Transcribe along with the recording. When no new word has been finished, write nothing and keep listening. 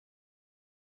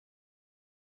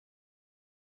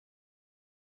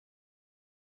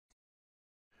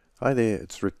Hi there,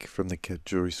 it's Rick from the CAD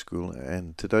Jewelry School,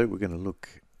 and today we're going to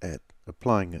look at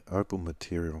applying an opal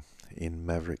material in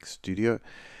Maverick Studio.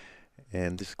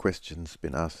 And this question's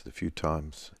been asked a few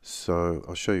times, so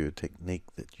I'll show you a technique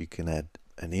that you can add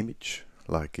an image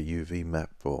like a UV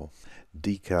map or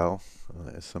decal,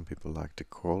 as some people like to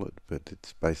call it, but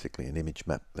it's basically an image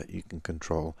map that you can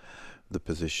control the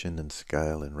position and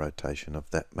scale and rotation of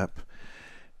that map.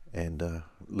 And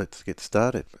let's get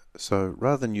started. So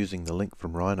rather than using the link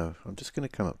from Rhino, I'm just going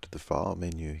to come up to the file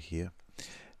menu here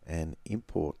and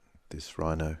import this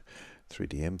Rhino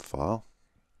 3DM file.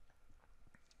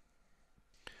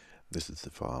 This is the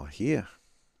file here.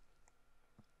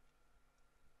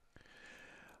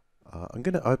 I'm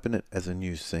going to open it as a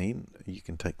new scene. You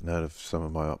can take note of some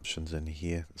of my options in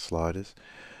here, sliders,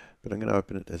 but I'm going to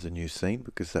open it as a new scene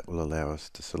because that will allow us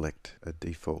to select a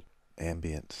default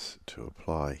ambience to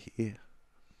apply here.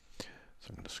 So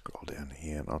I'm going to scroll down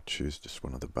here and I'll choose just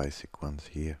one of the basic ones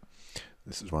here.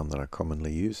 This is one that I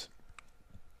commonly use.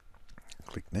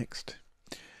 Click next.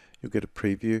 You'll get a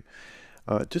preview.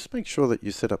 Just make sure that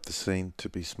you set up the scene to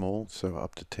be small, so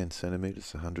up to 10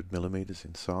 centimeters, 100 millimeters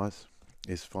in size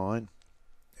is fine.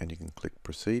 And you can click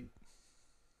proceed.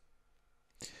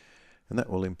 And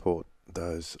that will import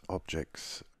those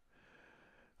objects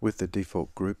with the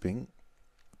default grouping.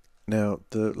 Now,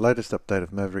 the latest update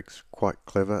of Maverick's quite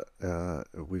clever.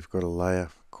 We've got a layer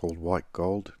called white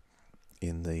gold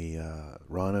in the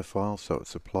Rhino file, so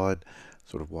it's applied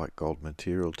sort of white gold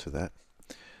material to that.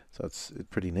 So it's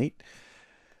pretty neat.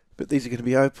 But these are going to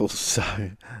be opals,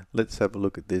 so let's have a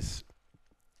look at this.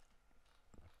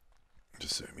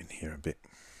 Just zoom in here a bit.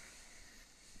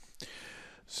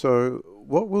 So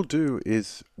what we'll do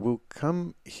is we'll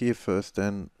come here first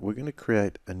and we're going to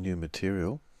create a new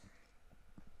material.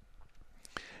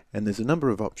 And there's a number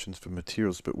of options for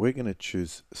materials, but we're going to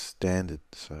choose standard.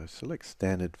 So select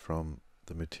standard from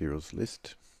the materials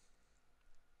list.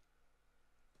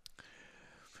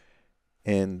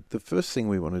 And the first thing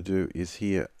we want to do is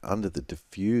here under the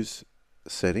diffuse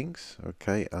settings,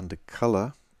 okay, under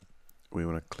color, we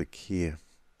want to click here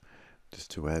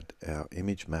just to add our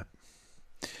image map.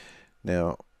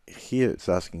 Now here it's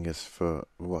asking us for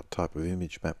what type of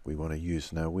image map we want to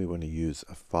use. Now we want to use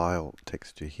a file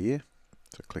texture here.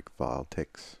 So click File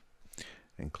Text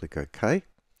and click OK.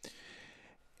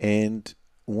 And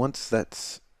once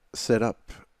that's set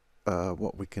up,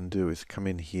 what we can do is come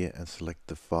in here and select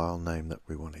the file name that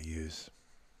we want to use.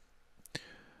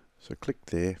 So click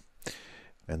there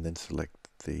and then select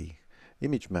the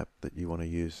image map that you want to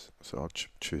use. So I'll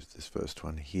choose this first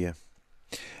one here.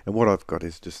 And what I've got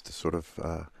is just a sort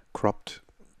of cropped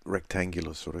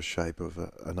rectangular sort of shape of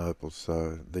an opal.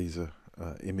 So these are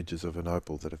images of an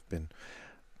opal that have been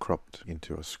cropped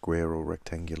into a square or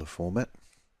rectangular format.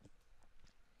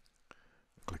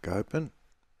 Click open.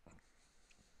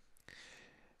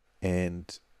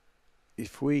 And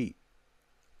if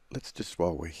let's just,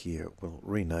 while we're here, we'll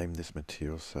rename this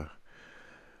material, so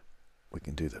we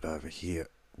can do that over here.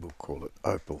 We'll call it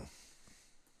Opal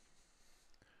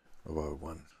of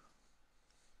 01.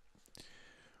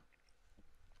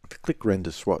 If you click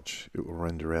render swatch, it will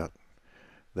render out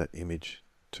that image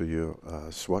to your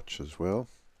swatch as well.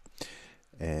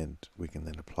 And we can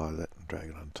then apply that and drag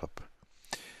it on top.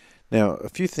 Now, a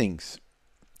few things.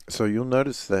 So you'll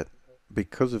notice that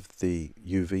because of the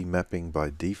UV mapping by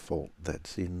default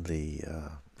that's in the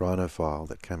Rhino file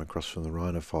that came across from the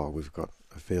Rhino file, we've got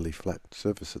a fairly flat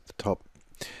surface at the top.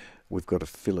 We've got a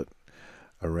fillet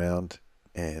around,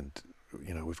 and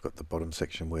we've got the bottom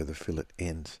section where the fillet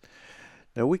ends.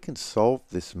 Now we can solve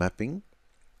this mapping,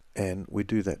 and we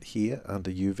do that here under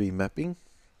UV mapping.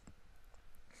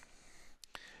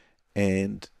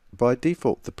 And by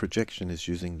default, the projection is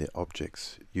using the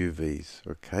object's UVs.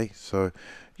 Okay, so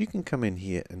you can come in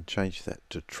here and change that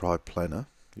to triplanar.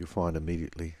 You'll find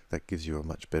immediately that gives you a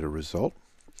much better result.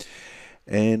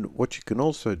 And what you can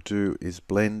also do is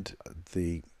blend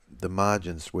the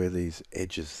margins where these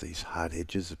edges, these hard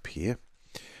edges appear.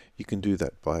 You can do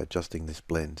that by adjusting this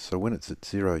blend. So when it's at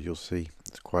 0, you'll see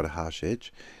it's quite a harsh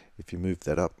edge. If you move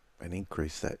that up and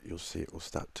increase that, you'll see it will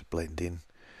start to blend in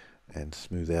and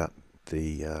smooth out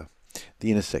the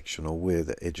intersection or where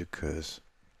the edge occurs.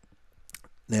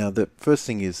 Now the first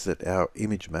thing is that our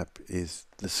image map is,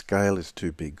 the scale is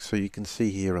too big. So you can see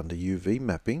here under UV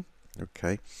mapping,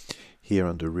 okay, here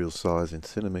under real size in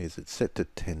centimeters, it's set to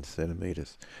 10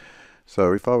 centimeters.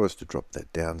 So if I was to drop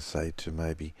that down, say to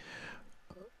maybe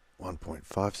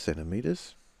 1.5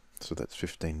 centimeters, so that's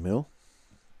 15 mil,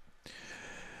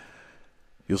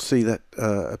 you'll see that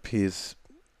appears,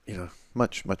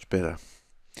 much better.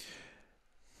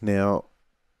 Now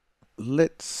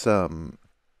let's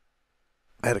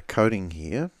add a coating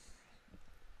here.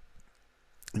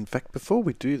 In fact, before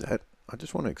we do that, I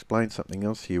just want to explain something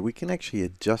else here. We can actually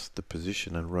adjust the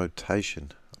position and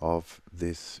rotation of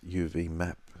this UV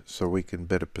map so we can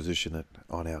better position it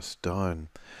on our stone.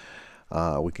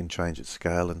 We can change its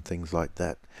scale and things like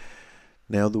that.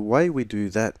 Now the way we do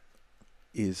that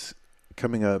is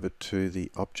coming over to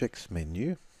the Objects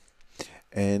menu,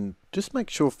 and just make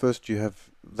sure first you have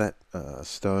that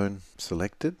stone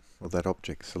selected, or that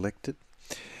object selected.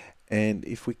 And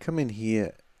if we come in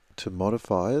here to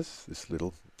modifiers, this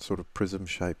little sort of prism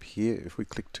shape here, if we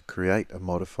click to create a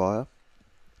modifier,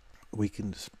 we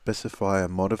can specify a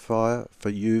modifier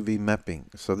for UV mapping.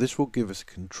 So this will give us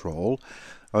control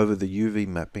over the UV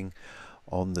mapping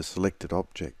on the selected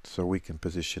object, so we can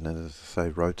position and, as I say,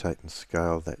 rotate and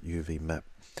scale that UV map.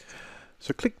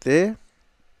 So click there,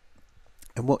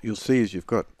 and what you'll see is you've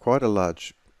got quite a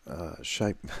large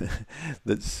shape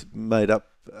that's made up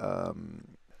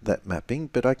that mapping,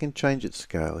 but I can change its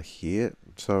scale here.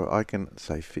 So I can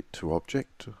say fit to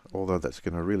object, although that's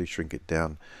going to really shrink it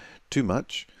down too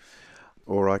much.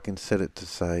 Or I can set it to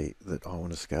say that I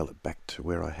want to scale it back to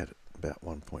where I had it, about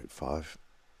 1.5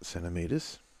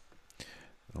 centimeters.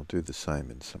 I'll do the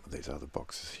same in some of these other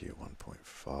boxes here,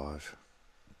 1.5.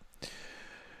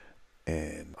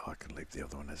 And I can leave the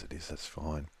other one as it is, that's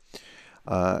fine.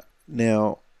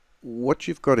 Now, what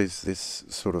you've got is this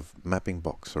sort of mapping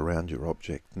box around your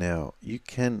object. Now, you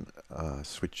can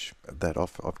switch that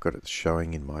off. I've got it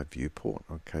showing in my viewport.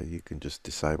 Okay, you can just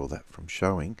disable that from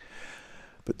showing.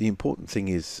 But the important thing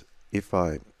is, if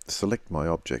I select my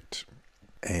object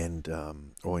and,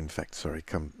 or in fact, sorry,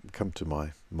 come to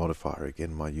my modifier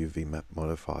again, my UV map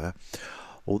modifier,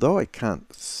 although I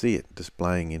can't see it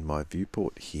displaying in my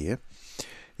viewport here,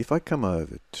 if I come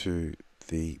over to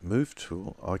the move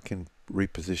tool, I can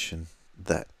reposition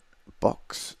that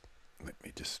box. Let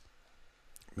me just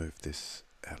move this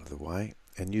out of the way,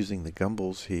 and using the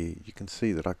gumballs here, you can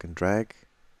see that I can drag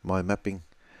my mapping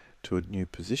to a new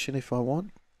position if I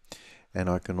want, and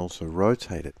I can also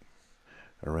rotate it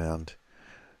around,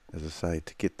 as I say,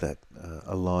 to get that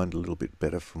aligned a little bit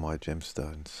better for my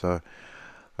gemstone. So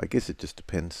I guess it just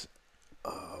depends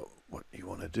what you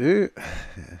want to do,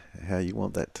 how you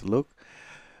want that to look,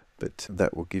 but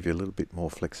that will give you a little bit more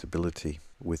flexibility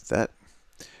with that.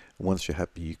 Once you're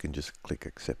happy, you can just click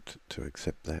accept to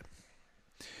accept that.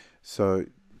 So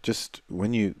just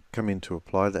when you come in to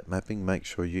apply that mapping, make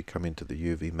sure you come into the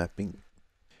UV mapping,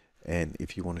 and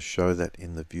if you want to show that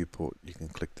in the viewport, you can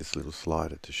click this little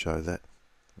slider to show that.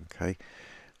 Okay,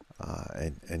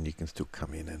 and you can still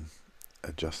come in and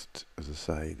adjust, as I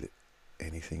say,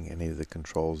 any of the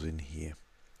controls in here.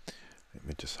 Let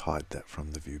me just hide that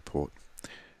from the viewport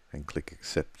and click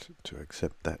accept to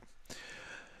accept that.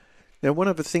 Now, one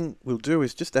other thing we'll do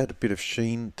is just add a bit of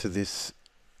sheen to this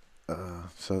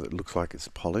so that it looks like it's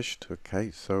polished.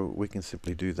 Okay, so we can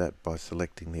simply do that by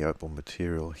selecting the Opal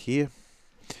material here,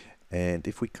 and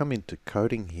if we come into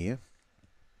coating here,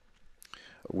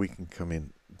 we can come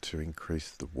in to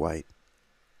increase the weight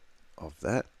of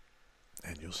that,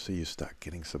 and you'll see you start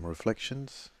getting some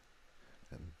reflections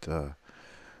and a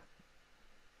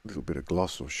little bit of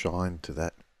gloss or shine to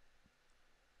that.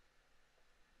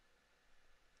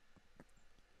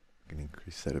 You can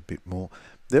increase that a bit more.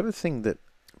 The other thing that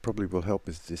probably will help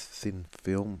is this thin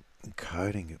film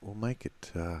coating. It will make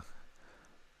it a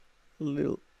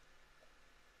little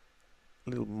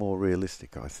more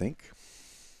realistic, I think.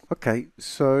 Okay,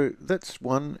 so that's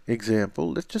one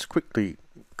example. Let's just quickly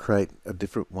create a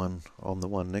different one on the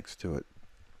one next to it.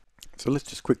 So let's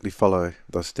just quickly follow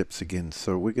those steps again.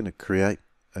 So we're going to create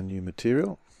a new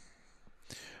material.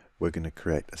 We're going to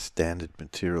create a standard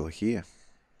material here.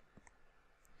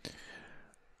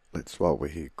 Let's, while we're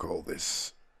here, call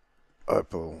this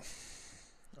Opal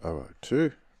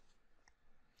 002.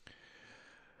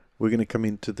 We're going to come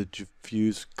into the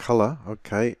diffuse color,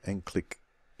 okay, and click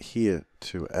here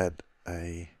to add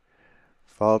a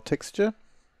file texture.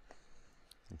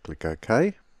 And click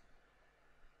OK.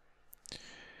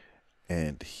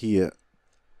 And here,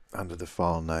 under the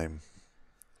file name,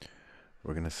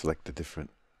 we're going to select a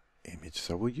different image.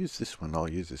 So we'll use this one. I'll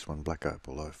use this one, Black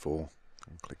Opal 04,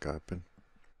 and click Open.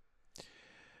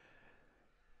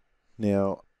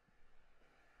 Now,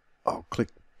 I'll click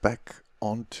back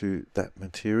onto that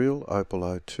material,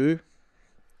 Opal 02.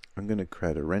 I'm going to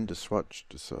create a render swatch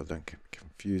just so I don't get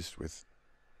confused with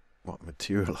what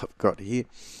material I've got here.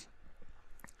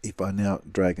 If I now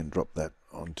drag and drop that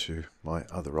onto my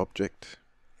other object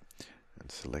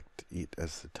and select it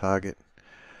as the target,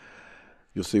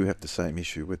 you'll see we have the same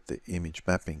issue with the image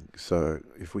mapping. So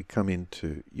if we come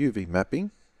into UV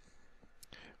mapping,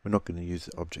 We're not going to use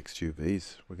the object's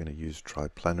UVs. We're going to use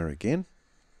triplanar again.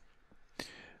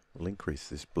 We'll increase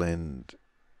this blend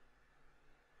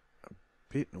a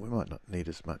bit. We might not need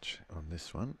as much on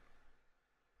this one.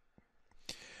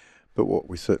 But what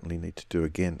we certainly need to do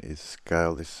again is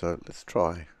scale this. So let's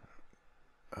try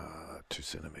 2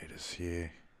 centimeters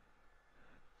here.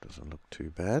 Doesn't look too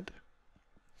bad.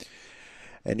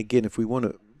 And again, if we want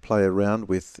to play around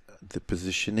with the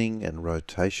positioning and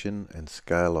rotation and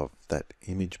scale of that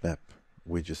image map,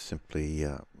 we just simply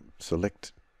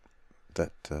select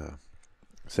that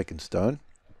second stone.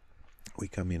 We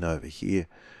come in over here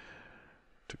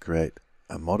to create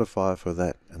a modifier for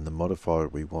that, and the modifier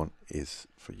we want is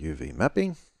for UV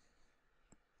mapping.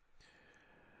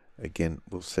 Again,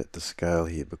 we'll set the scale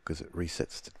here because it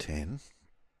resets to 10.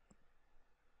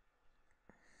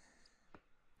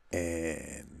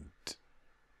 And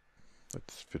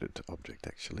let's fit it to object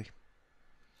actually.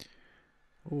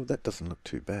 Oh, that doesn't look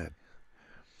too bad.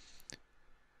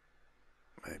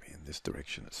 Maybe in this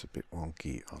direction it's a bit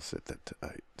wonky. I'll set that to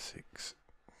 8, 6.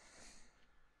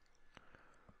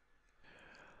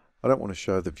 I don't want to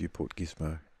show the viewport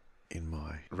gizmo in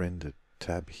my render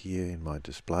tab here in my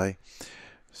display.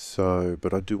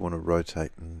 But I do want to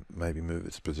rotate and maybe move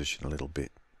its position a little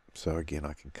bit. So again,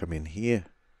 I can come in here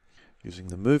using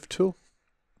the move tool.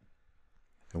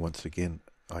 And once again,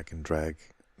 I can drag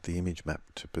the image map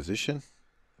to position.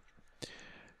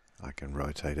 I can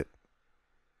rotate it.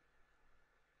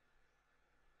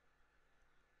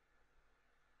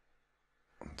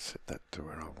 And set that to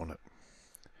where I want it.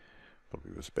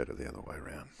 Probably was better the other way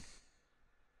around.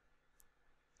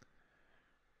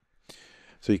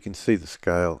 So you can see the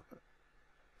scale.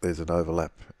 There's an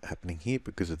overlap happening here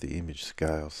because of the image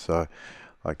scale. So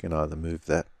I can either move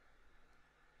that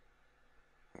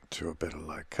to a better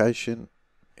location.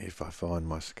 If I find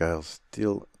my scale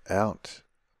still out,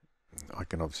 I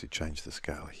can obviously change the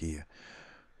scale here.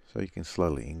 So you can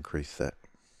slowly increase that.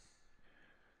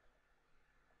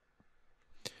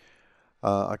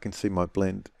 I can see my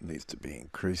blend needs to be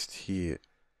increased here.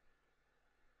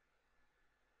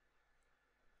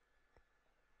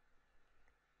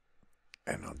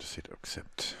 And I'll just hit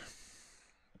accept.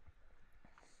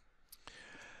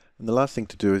 And the last thing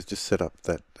to do is just set up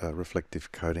that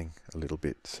reflective coating a little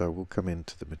bit. So we'll come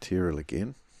into the material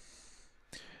again.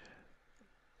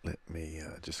 Let me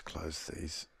just close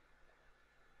these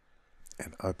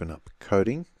and open up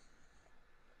coating.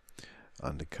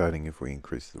 Under coating, if we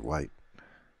increase the weight,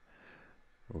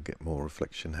 we'll get more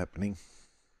reflection happening.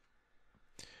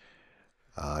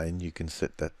 And you can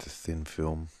set that to thin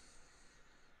film.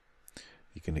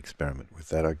 You can experiment with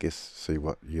that, I guess, see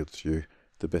what yields you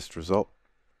the best result.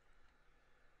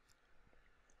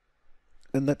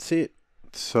 And that's it.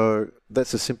 So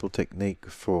that's a simple technique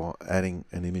for adding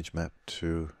an image map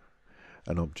to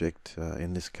an object.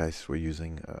 In this case, we're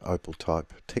using Opal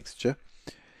type texture.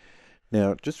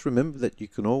 Now, just remember that you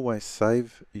can always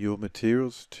save your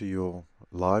materials to your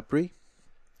library.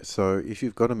 So if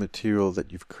you've got a material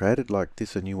that you've created like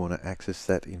this and you want to access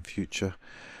that in future,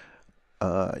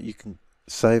 you can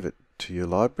save it to your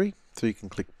library. So you can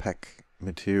click Pack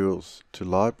Materials to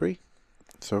Library.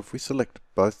 So if we select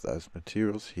both those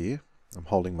materials here, I'm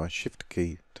holding my Shift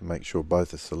key to make sure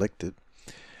both are selected,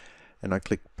 and I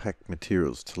click Pack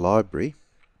Materials to Library.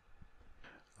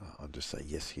 I'll just say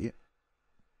yes here.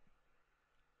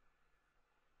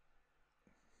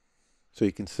 So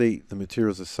you can see the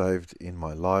materials are saved in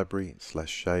my library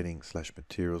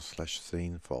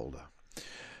 /shading/materials/scene folder.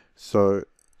 So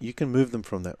you can move them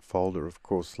from that folder, of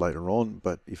course, later on,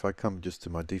 but if I come just to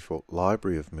my default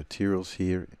library of materials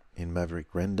here in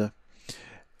Maverick Render,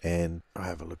 and I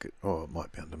have a look at, oh, it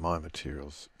might be under my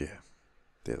materials. Yeah,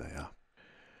 there they are.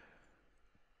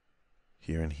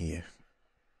 Here and here.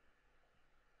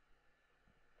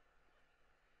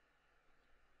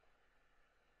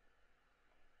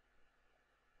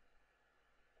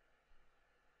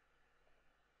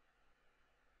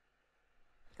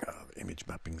 The image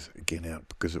mapping's again out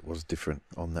because it was different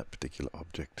on that particular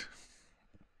object.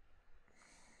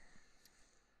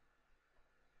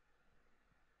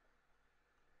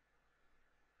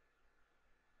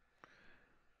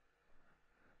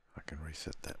 I can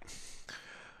reset that.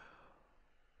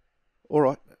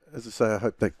 Alright, as I say, I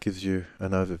hope that gives you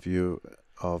an overview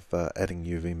of adding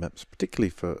UV maps, particularly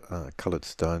for coloured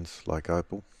stones like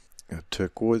opal,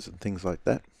 turquoise and things like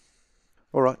that.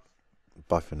 Alright,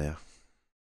 bye for now.